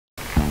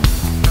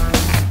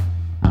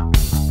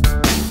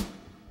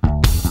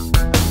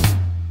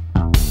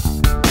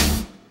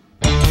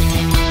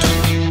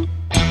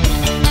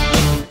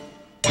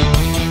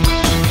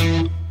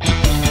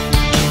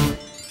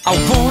I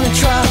wanna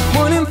try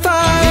 1 in 5.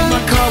 Leave my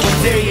car one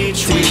day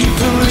each to week. keep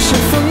pollution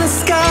from the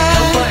sky.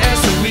 Help our air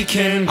so we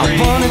can I breathe.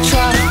 wanna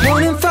try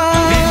 1 in 5.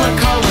 Leave my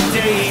car one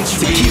day each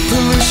to week. keep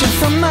pollution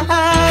from my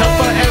eyes. Help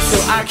our air so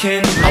I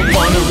can breathe. I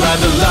wanna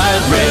ride the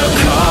light rail,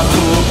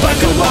 carpool,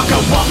 bike or walk. I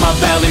want my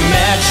valley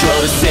metro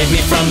to save me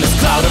from this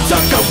cloud of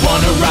dark. I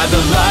wanna ride the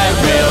light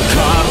rail,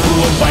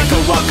 carpool, bike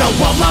or walk. I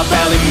want my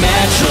valley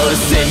metro to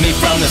save me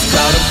from this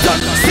cloud of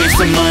dark. Save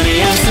some money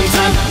and some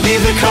time,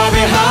 leave the car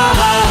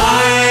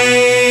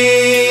behind.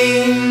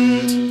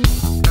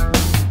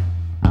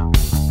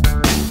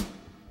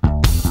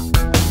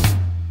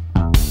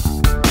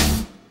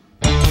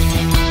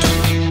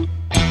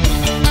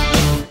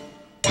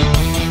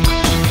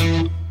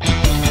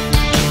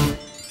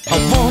 I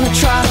wanna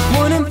try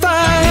 1 in 5.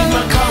 Leave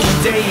my car one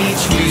day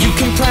each week. You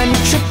can plan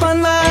your trip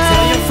online.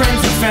 Tell your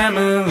friends and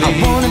family. I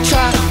wanna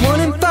try 1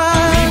 in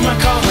 5. Leave my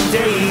car one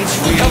day each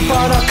week. Help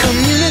out our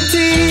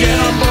community. Get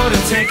on board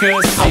and take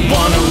us. I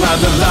wanna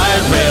ride the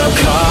light rail,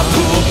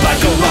 carpool,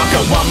 bike or walk.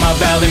 I want my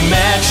valley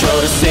metro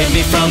to save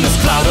me from this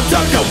cloud of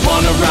dark. I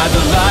wanna ride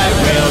the light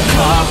rail,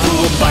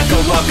 carpool, bike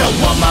or walk. I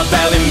want my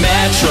valley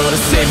metro to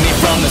save me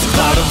from this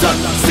cloud of dark.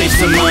 Save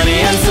some money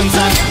and some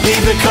time,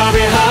 leave the car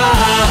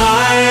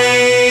behind.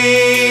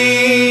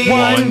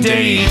 One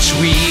day each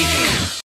week.